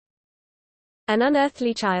An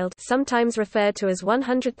Unearthly Child, sometimes referred to as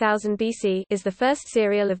 100,000 BC, is the first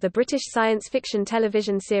serial of the British science fiction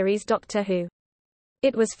television series Doctor Who.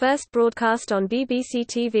 It was first broadcast on BBC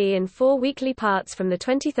TV in 4 weekly parts from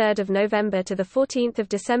 23 November to 14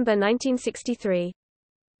 December 1963.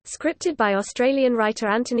 Scripted by Australian writer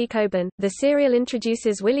Anthony Coburn, the serial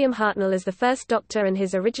introduces William Hartnell as the first Doctor and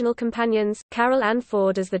his original companions, Carol Ann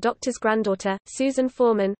Ford as the Doctor's granddaughter, Susan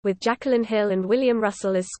Foreman, with Jacqueline Hill and William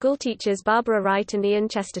Russell as schoolteachers Barbara Wright and Ian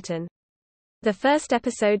Chesterton. The first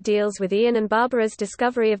episode deals with Ian and Barbara's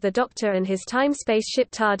discovery of the Doctor and his time-space ship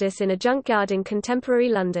TARDIS in a junkyard in contemporary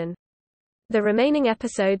London. The remaining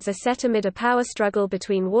episodes are set amid a power struggle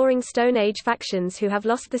between warring Stone Age factions who have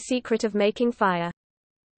lost the secret of making fire.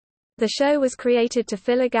 The show was created to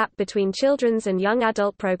fill a gap between children's and young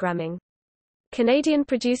adult programming. Canadian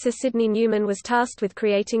producer Sidney Newman was tasked with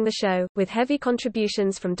creating the show, with heavy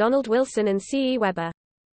contributions from Donald Wilson and C. E. Weber.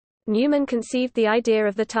 Newman conceived the idea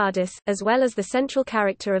of the TARDIS, as well as the central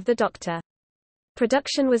character of the Doctor.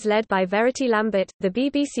 Production was led by Verity Lambert, the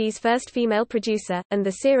BBC's first female producer, and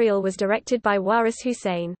the serial was directed by Waris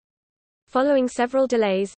Hussein. Following several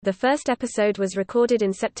delays, the first episode was recorded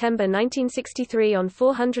in September 1963 on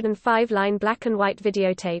 405-line black and white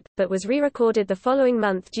videotape, but was re-recorded the following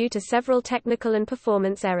month due to several technical and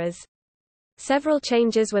performance errors. Several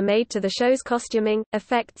changes were made to the show's costuming,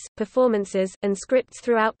 effects, performances, and scripts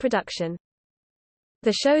throughout production.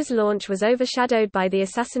 The show's launch was overshadowed by the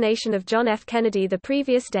assassination of John F. Kennedy the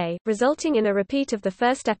previous day, resulting in a repeat of the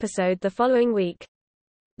first episode the following week.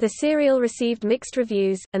 The serial received mixed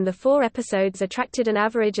reviews, and the 4 episodes attracted an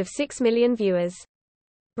average of 6 million viewers.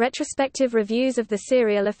 Retrospective reviews of the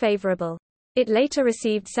serial are favorable. It later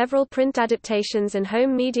received several print adaptations and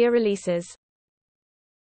home media releases.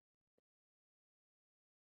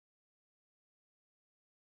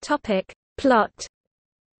 Topic. Plot.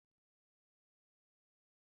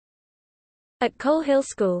 At Coal Hill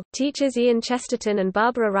School, teachers Ian Chesterton and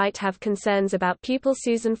Barbara Wright have concerns about pupil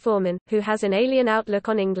Susan Foreman, who has an alien outlook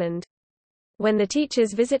on England. When the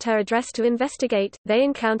teachers visit her address to investigate, they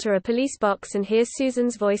encounter a police box and hear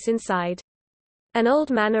Susan's voice inside. An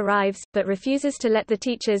old man arrives, but refuses to let the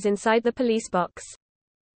teachers inside the police box.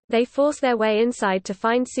 They force their way inside to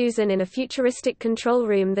find Susan in a futuristic control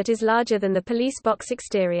room that is larger than the police box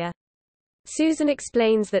exterior. Susan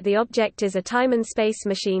explains that the object is a time and space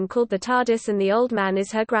machine called the TARDIS and the old man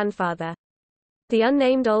is her grandfather. The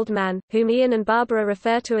unnamed old man, whom Ian and Barbara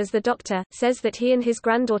refer to as the Doctor, says that he and his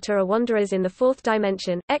granddaughter are wanderers in the 4th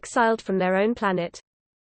dimension, exiled from their own planet.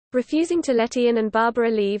 Refusing to let Ian and Barbara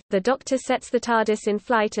leave, the Doctor sets the TARDIS in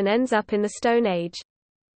flight and ends up in the Stone Age.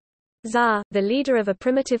 Zar, the leader of a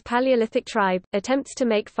primitive Paleolithic tribe, attempts to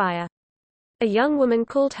make fire. A young woman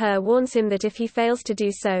called Her warns him that if he fails to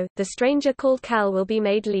do so, the stranger called Cal will be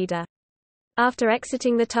made leader. After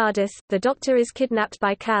exiting the TARDIS, the Doctor is kidnapped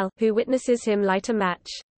by Cal, who witnesses him light a match.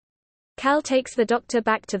 Cal takes the Doctor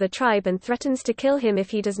back to the tribe and threatens to kill him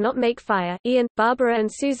if he does not make fire. Ian, Barbara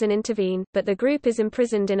and Susan intervene, but the group is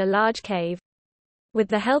imprisoned in a large cave. With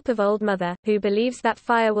the help of Old Mother, who believes that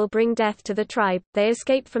fire will bring death to the tribe, they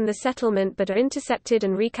escape from the settlement but are intercepted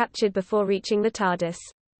and recaptured before reaching the TARDIS.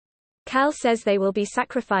 Cal says they will be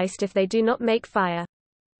sacrificed if they do not make fire.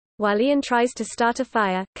 While Ian tries to start a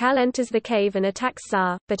fire, Cal enters the cave and attacks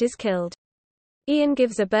Zar, but is killed. Ian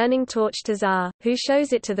gives a burning torch to Zar, who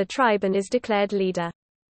shows it to the tribe and is declared leader.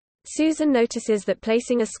 Susan notices that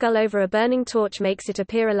placing a skull over a burning torch makes it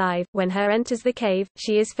appear alive. When Her enters the cave,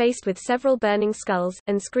 she is faced with several burning skulls,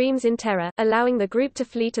 and screams in terror, allowing the group to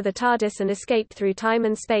flee to the TARDIS and escape through time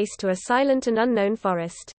and space to a silent and unknown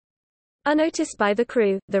forest. Unnoticed by the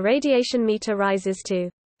crew, the radiation meter rises to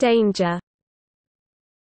danger.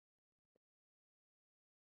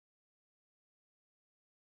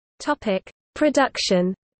 Topic: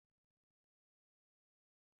 Production.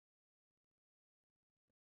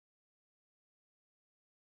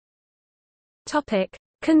 Topic: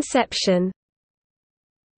 Conception.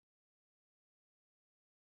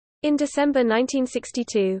 In December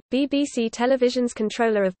 1962, BBC Television's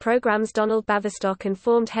controller of programmes Donald Baverstock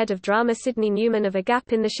informed head of drama Sidney Newman of a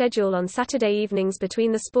gap in the schedule on Saturday evenings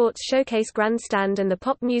between the Sports Showcase Grandstand and the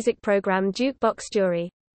pop music programme Jukebox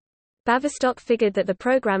Jury. Baverstock figured that the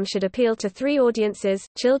programme should appeal to 3 audiences: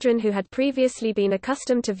 children who had previously been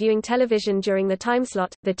accustomed to viewing television during the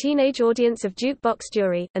timeslot, the teenage audience of Jukebox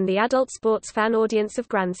Jury, and the adult sports fan audience of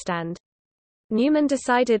Grandstand. Newman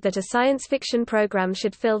decided that a science fiction program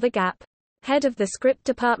should fill the gap. Head of the script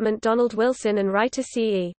department Donald Wilson and writer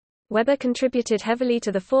C.E. Webber contributed heavily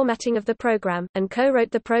to the formatting of the program, and co-wrote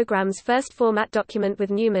the program's first format document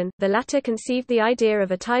with Newman. The latter conceived the idea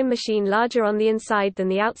of a time machine larger on the inside than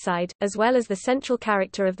the outside, as well as the central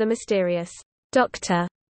character of the mysterious Doctor,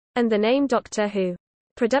 and the name Doctor Who.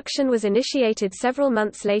 Production was initiated several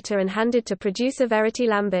months later and handed to producer Verity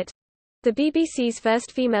Lambert, the BBC's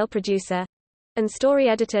first female producer, and story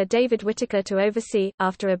editor David Whittaker to oversee,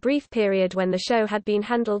 after a brief period when the show had been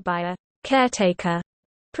handled by a caretaker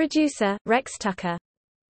producer, Rex Tucker.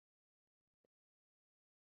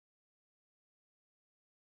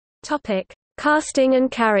 Topic: Casting and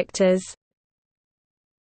characters.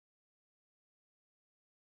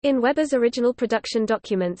 In Webber's original production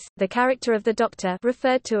documents, the character of the Doctor,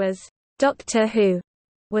 referred to as Doctor Who,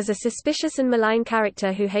 was a suspicious and malign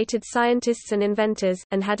character who hated scientists and inventors,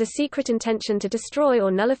 and had a secret intention to destroy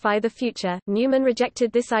or nullify the future. Newman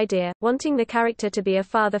rejected this idea, wanting the character to be a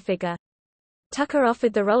father figure. Tucker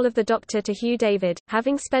offered the role of the Doctor to Hugh David.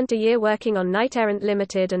 Having spent a year working on Knight Errant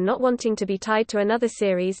Limited and not wanting to be tied to another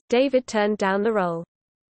series, David turned down the role.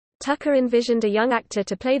 Tucker envisioned a young actor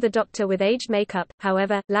to play the Doctor with aged makeup,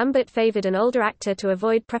 however, Lambert favored an older actor to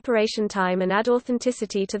avoid preparation time and add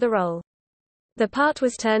authenticity to the role. The part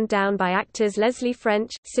was turned down by actors Leslie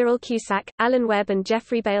French, Cyril Cusack, Alan Webb and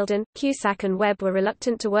Geoffrey Bayldon. Cusack and Webb were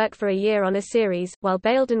reluctant to work for a year on a series, while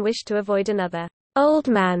Bayldon wished to avoid another old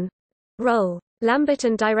man role. Lambert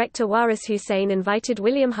and director Waris Hussein invited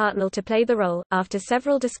William Hartnell to play the role. After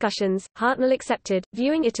several discussions, Hartnell accepted,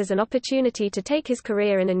 viewing it as an opportunity to take his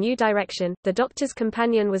career in a new direction. The Doctor's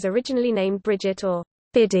companion was originally named Bridget or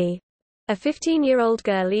Biddy, a 15-year-old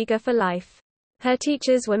girl eager for life. Her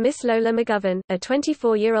teachers were Miss Lola McGovern, a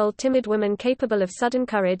 24-year-old timid woman capable of sudden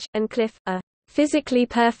courage, and Cliff, a physically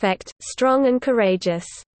perfect, strong and courageous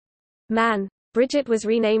man. Bridget was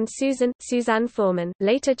renamed Suzanne Foreman,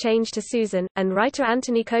 later changed to Susan, and writer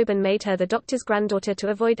Anthony Coburn made her the Doctor's granddaughter to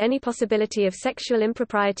avoid any possibility of sexual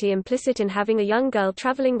impropriety implicit in having a young girl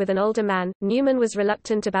traveling with an older man. Newman was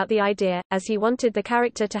reluctant about the idea, as he wanted the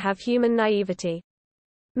character to have human naivety.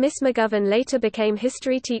 Miss McGovern later became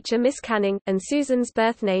history teacher Miss Canning, and Susan's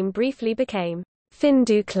birth name briefly became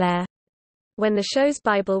Finduclair. When the show's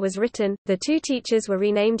Bible was written, the two teachers were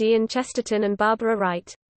renamed Ian Chesterton and Barbara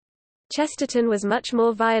Wright. Chesterton was much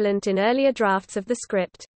more violent in earlier drafts of the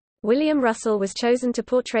script. William Russell was chosen to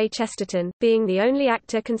portray Chesterton, being the only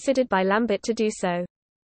actor considered by Lambert to do so.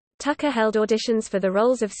 Tucker held auditions for the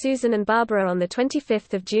roles of Susan and Barbara on 25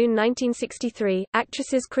 June 1963.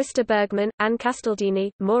 Actresses Krista Bergman, Anne Castledini,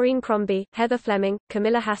 Maureen Crombie, Heather Fleming,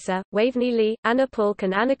 Camilla Hasser, Waveney Lee, Anna Paulk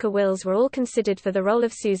and Annika Wills were all considered for the role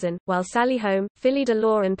of Susan, while Sally Home, Phillida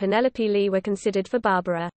Law and Penelope Lee were considered for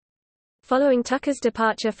Barbara. Following Tucker's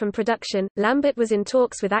departure from production, Lambert was in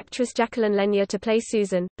talks with actress Jacqueline Lenya to play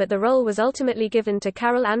Susan, but the role was ultimately given to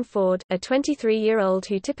Carol Ann Ford, a 23-year-old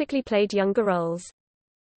who typically played younger roles.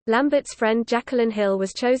 Lambert's friend Jacqueline Hill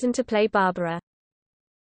was chosen to play Barbara.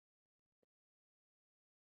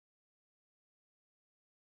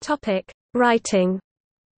 Writing.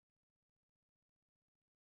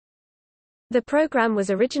 The program was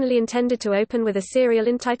originally intended to open with a serial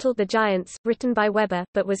entitled The Giants, written by Webber,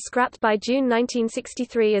 but was scrapped by June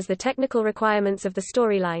 1963 as the technical requirements of the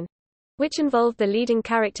storyline, which involved the leading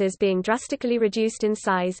characters being drastically reduced in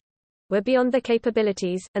size, were beyond their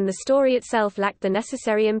capabilities, and the story itself lacked the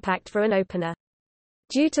necessary impact for an opener.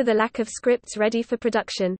 Due to the lack of scripts ready for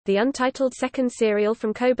production, the untitled second serial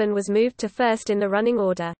from Coburn was moved to first in the running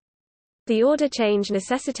order. The order change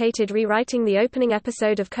necessitated rewriting the opening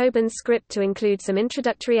episode of Coburn's script to include some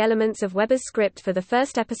introductory elements of Webber's script for the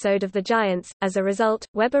first episode of The Giants. As a result,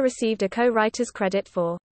 Webber received a co-writer's credit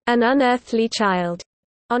for An Unearthly Child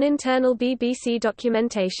on internal BBC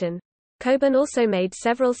documentation. Coburn also made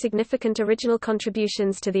several significant original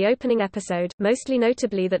contributions to the opening episode, mostly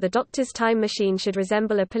notably that the Doctor's time machine should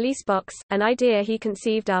resemble a police box, an idea he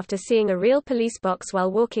conceived after seeing a real police box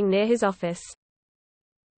while walking near his office.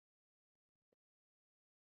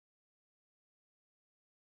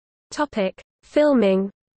 Filming.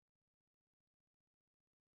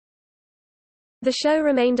 The show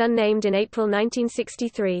remained unnamed in April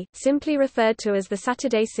 1963, simply referred to as the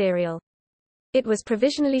Saturday serial. It was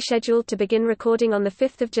provisionally scheduled to begin recording on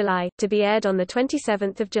 5 July, to be aired on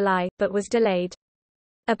 27 July, but was delayed.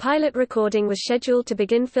 A pilot recording was scheduled to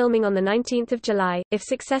begin filming on 19 July. If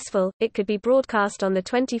successful, it could be broadcast on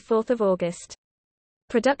 24 August.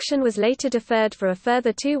 Production was later deferred for a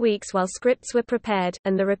further 2 weeks while scripts were prepared,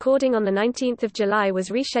 and the recording on 19 July was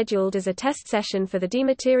rescheduled as a test session for the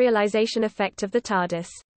dematerialization effect of the TARDIS.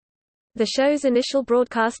 The show's initial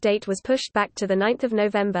broadcast date was pushed back to 9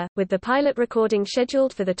 November, with the pilot recording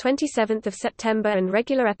scheduled for 27 September and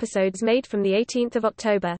regular episodes made from 18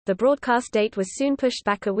 October. The broadcast date was soon pushed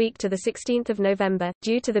back a week to 16 November,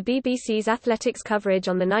 due to the BBC's athletics coverage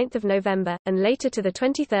on 9 November, and later to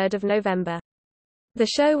 23 November. The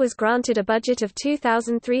show was granted a budget of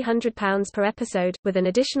 £2,300 per episode, with an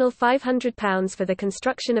additional £500 for the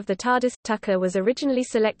construction of the TARDIS. Tucker was originally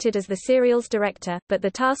selected as the serial's director, but the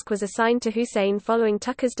task was assigned to Hussein following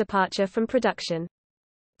Tucker's departure from production.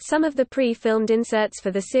 Some of the pre-filmed inserts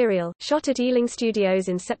for the serial, shot at Ealing Studios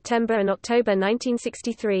in September and October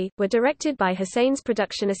 1963, were directed by Hussein's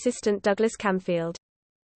production assistant Douglas Camfield.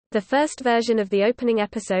 The first version of the opening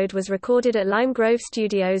episode was recorded at Lime Grove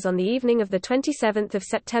Studios on the evening of 27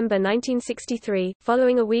 September 1963,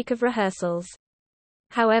 following a week of rehearsals.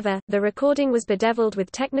 However, the recording was bedeviled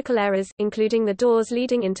with technical errors, including the doors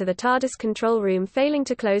leading into the TARDIS control room failing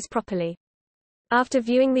to close properly. After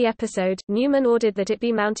viewing the episode, Newman ordered that it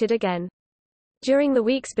be mounted again. During the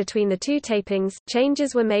weeks between the two tapings,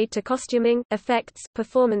 changes were made to costuming, effects,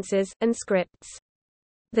 performances, and scripts.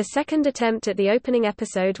 The second attempt at the opening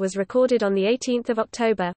episode was recorded on 18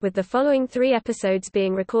 October, with the following 3 episodes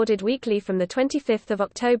being recorded weekly from 25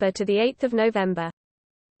 October to 8 November.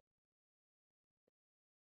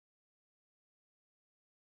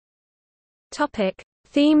 Topic: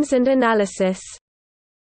 Themes and analysis.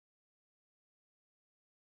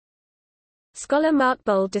 Scholar Mark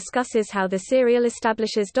Bold discusses how the serial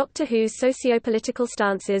establishes Doctor Who's sociopolitical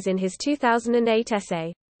stances in his 2008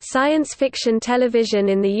 essay, Science Fiction Television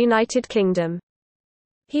in the United Kingdom.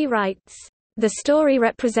 He writes, "The story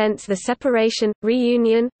represents the separation,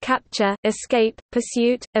 reunion, capture, escape,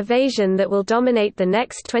 pursuit, evasion that will dominate the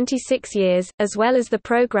next 26 years, as well as the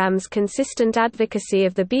programme's consistent advocacy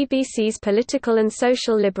of the BBC's political and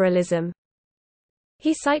social liberalism."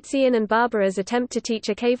 He cites Ian and Barbara's attempt to teach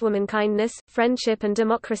a cavewoman kindness, friendship and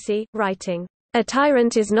democracy, writing, "A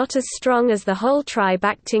tyrant is not as strong as the whole tribe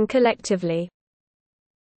acting collectively."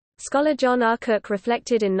 Scholar John R. Cook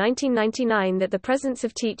reflected in 1999 that the presence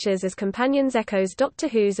of teachers as companions echoes Doctor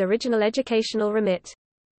Who's original educational remit.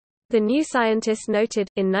 The New Scientist noted,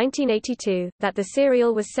 in 1982, that the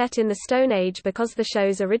serial was set in the Stone Age because the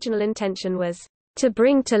show's original intention was to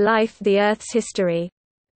bring to life the Earth's history.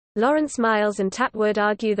 Lawrence Miles and Tatwood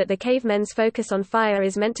argue that the cavemen's focus on fire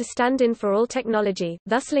is meant to stand in for all technology,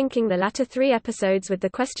 thus linking the latter 3 episodes with the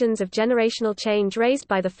questions of generational change raised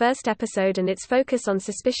by the first episode and its focus on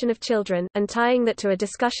suspicion of children, and tying that to a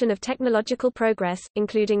discussion of technological progress,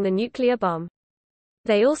 including the nuclear bomb.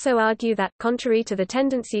 They also argue that, contrary to the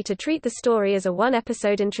tendency to treat the story as a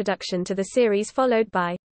one-episode introduction to the series followed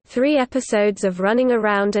by 3 episodes of running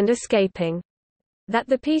around and escaping, that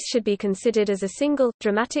the piece should be considered as a single,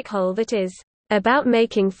 dramatic whole that is about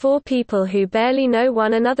making 4 people who barely know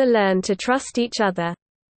one another learn to trust each other.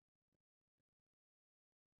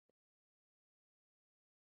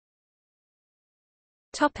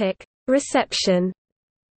 Topic: Reception.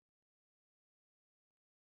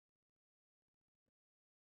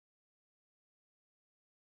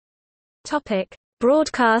 Topic: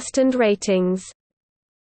 Broadcast and ratings.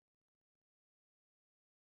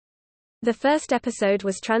 The first episode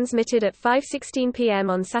was transmitted at 5:16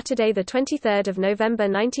 p.m. on Saturday 23 November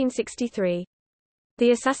 1963.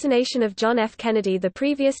 The assassination of John F. Kennedy the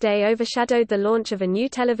previous day overshadowed the launch of a new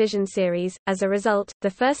television series. As a result,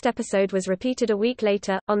 the first episode was repeated a week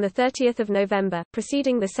later, on 30 November,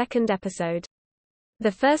 preceding the second episode.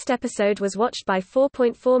 The first episode was watched by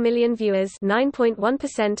 4.4 million viewers,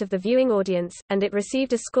 9.1% of the viewing audience, and it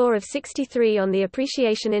received a score of 63 on the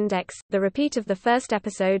Appreciation Index. The repeat of the first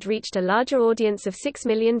episode reached a larger audience of 6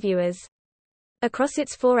 million viewers. Across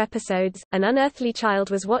its 4 episodes, An Unearthly Child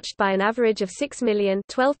was watched by an average of 6 million,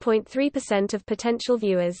 12.3% of potential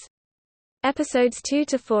viewers. Episodes 2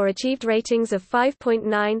 to 4 achieved ratings of 5.9,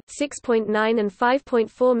 6.9 and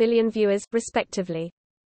 5.4 million viewers, respectively.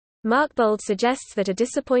 Mark Bold suggests that a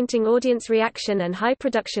disappointing audience reaction and high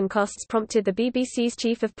production costs prompted the BBC's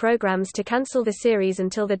chief of programmes to cancel the series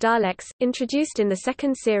until the Daleks, introduced in the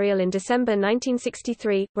second serial in December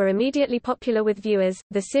 1963, were immediately popular with viewers.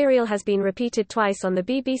 The serial has been repeated twice on the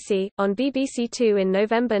BBC, on BBC Two in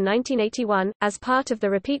November 1981, as part of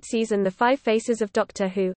the repeat season The Five Faces of Doctor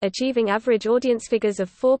Who, achieving average audience figures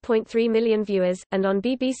of 4.3 million viewers, and on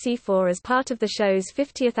BBC Four as part of the show's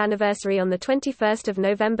 50th anniversary on 21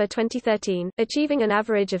 November 2013, achieving an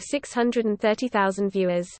average of 630,000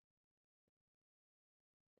 viewers.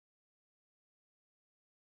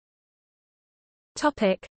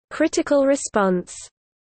 Topic: Critical response.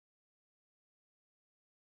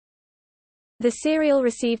 The serial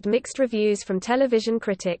received mixed reviews from television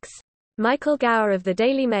critics. Michael Gower of the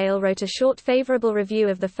Daily Mail wrote a short favorable review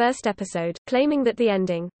of the first episode, claiming that the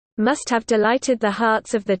ending must have delighted the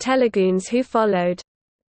hearts of the Telegoons who followed.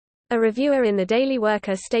 A reviewer in the Daily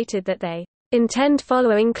Worker stated that they intend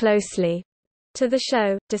following closely to the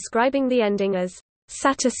show, describing the ending as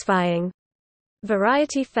satisfying.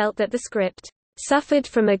 Variety felt that the script suffered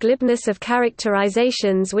from a glibness of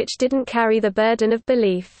characterizations which didn't carry the burden of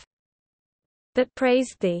belief, but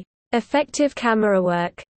praised the effective camera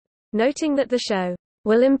work, noting that the show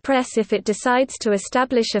will impress if it decides to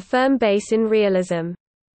establish a firm base in realism.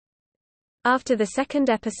 After the second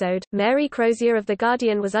episode, Mary Crozier of The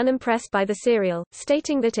Guardian was unimpressed by the serial,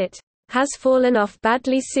 stating that it has fallen off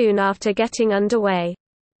badly soon after getting underway.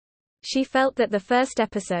 She felt that the first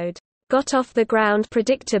episode got off the ground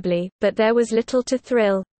predictably, but there was little to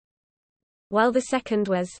thrill, while the second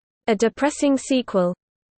was a depressing sequel.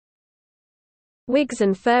 Wigs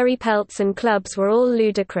and furry pelts and clubs were all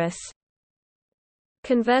ludicrous.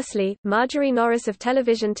 Conversely, Marjorie Norris of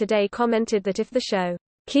Television Today commented that if the show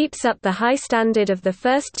keeps up the high standard of the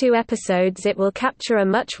first 2 episodes, it will capture a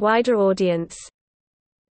much wider audience.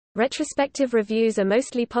 Retrospective reviews are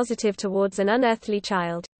mostly positive towards An Unearthly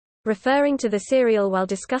Child. Referring to the serial while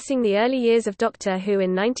discussing the early years of Doctor Who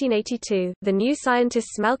in 1982, the New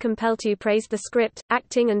Scientist's Malcolm Peltu praised the script,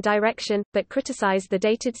 acting and direction, but criticized the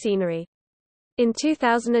dated scenery. In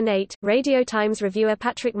 2008, Radio Times reviewer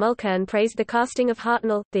Patrick Mulkern praised the casting of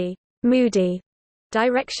Hartnell, the moody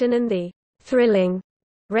direction and the thrilling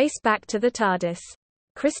race back to the TARDIS.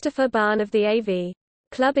 Christopher Barn of the AV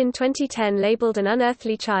Club in 2010 labeled An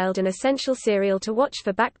Unearthly Child an essential serial to watch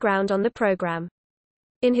for background on the program.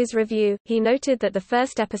 In his review, he noted that the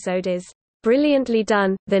first episode is brilliantly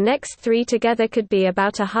done, the next 3 together could be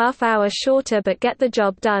about a half-hour shorter but get the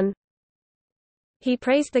job done. He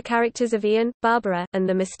praised the characters of Ian, Barbara, and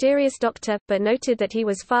the mysterious Doctor, but noted that he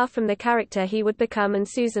was far from the character he would become and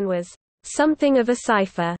Susan was something of a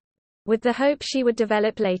cipher, with the hope she would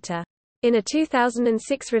develop later. In a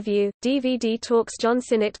 2006 review, DVD Talks John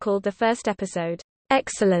Sinnott called the first episode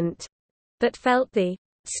excellent, but felt the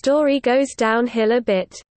story goes downhill a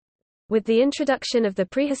bit with the introduction of the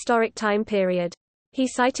prehistoric time period. He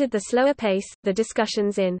cited the slower pace, the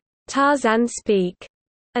discussions in Tarzan speak,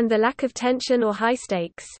 and the lack of tension or high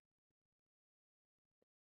stakes.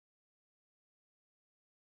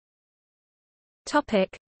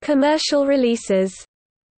 Topic: Commercial releases.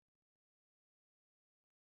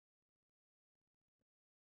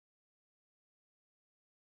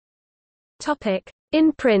 Topic: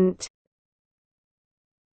 In print.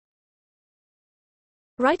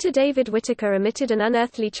 Writer David Whittaker omitted An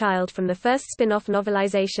Unearthly Child from the first spin-off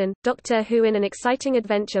novelization, Doctor Who in an Exciting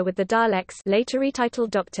Adventure with the Daleks, later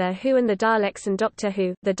retitled Doctor Who and the Daleks and Doctor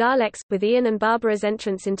Who, The Daleks, with Ian and Barbara's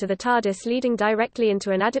entrance into the TARDIS leading directly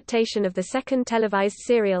into an adaptation of the second televised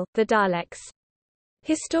serial, The Daleks.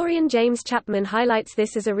 Historian James Chapman highlights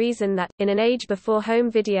this as a reason that, in an age before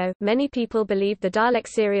home video, many people believed the Dalek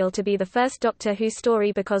serial to be the first Doctor Who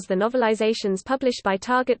story because the novelizations published by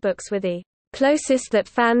Target Books were the closest that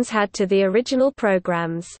fans had to the original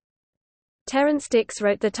programs. Terence Dix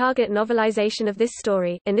wrote the Target novelization of this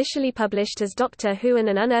story, initially published as Doctor Who and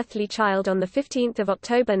An Unearthly Child on 15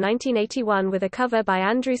 October 1981 with a cover by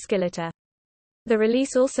Andrew Skilleter. The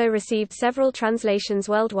release also received several translations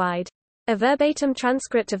worldwide. A verbatim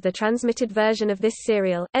transcript of the transmitted version of this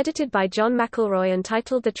serial, edited by John McElroy and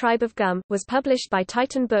titled The Tribe of Gum, was published by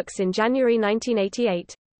Titan Books in January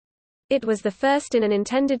 1988. It was the first in an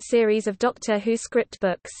intended series of Doctor Who script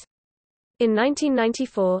books. In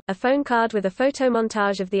 1994, a phone card with a photo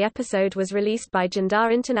montage of the episode was released by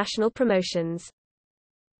Jandar International Promotions.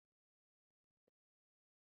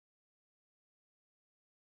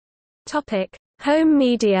 Topic: Home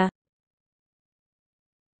media.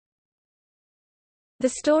 The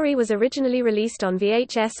story was originally released on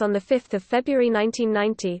VHS on 5 February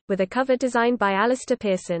 1990, with a cover designed by Alistair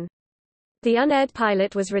Pearson. The unaired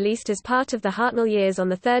pilot was released as part of the Hartnell years on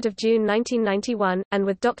 3 June 1991, and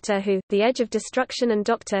with Doctor Who, The Edge of Destruction and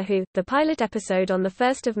Doctor Who, the pilot episode on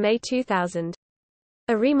 1 May 2000.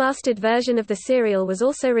 A remastered version of the serial was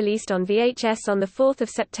also released on VHS on 4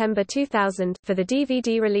 September 2000. For the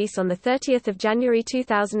DVD release on 30 January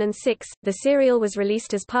 2006, the serial was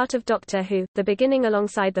released as part of Doctor Who, the beginning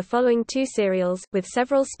alongside the following 2 serials, with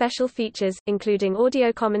several special features, including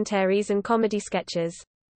audio commentaries and comedy sketches.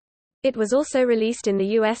 It was also released in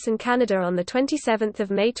the US and Canada on 27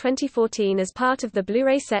 May 2014 as part of the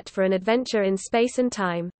Blu-ray set for An Adventure in Space and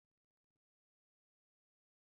Time.